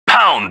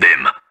Pound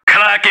him.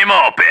 Crack him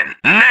open.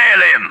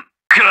 Nail him.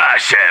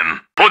 Crush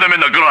him. Put him in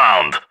the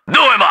ground. Do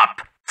him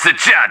up.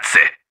 Sichatse.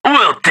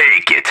 We'll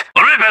take it.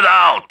 Rip it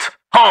out.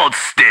 Hold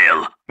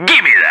still.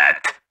 Give me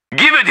that.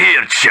 Give it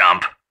here,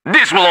 chump.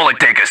 This will only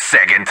take a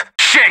second.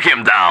 Shake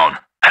him down.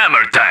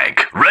 Hammer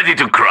tank, ready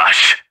to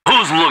crush.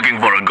 Who's looking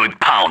for a good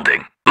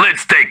pounding?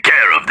 Let's take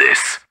care of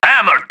this.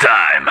 Hammer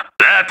time.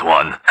 That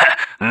one.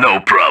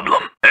 No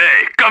problem.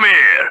 Hey, come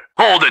here.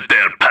 Hold it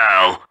there,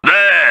 pal.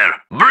 There.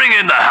 Bring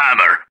in the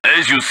hammer.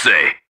 As you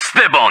say.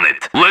 Step on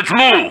it. Let's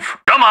move.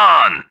 Come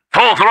on.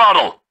 Full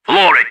throttle.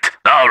 Floor it.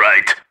 All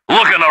right.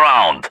 Looking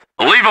around.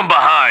 Leave him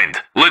behind.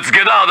 Let's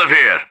get out of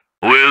here.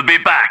 We'll be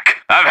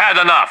back. I've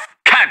had enough.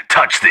 Can't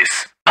touch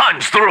this.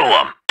 Punch through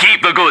them.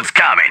 Keep the goods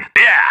coming.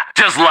 Yeah,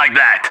 just like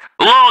that.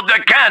 Load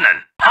the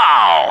cannon.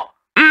 Pow.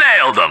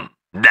 Nailed them.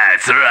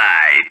 That's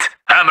right.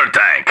 Hammer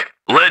tank,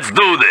 let's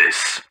do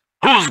this.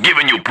 Who's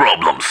giving you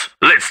problems?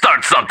 Let's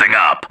start something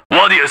up.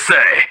 What do you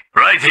say?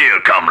 Right here,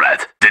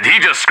 comrade. Did he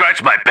just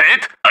scratch my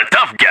paint? A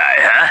tough guy,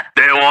 huh?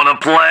 They wanna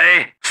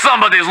play?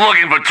 Somebody's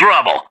looking for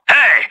trouble.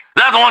 Hey,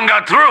 that one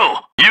got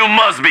through. You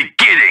must be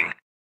kidding.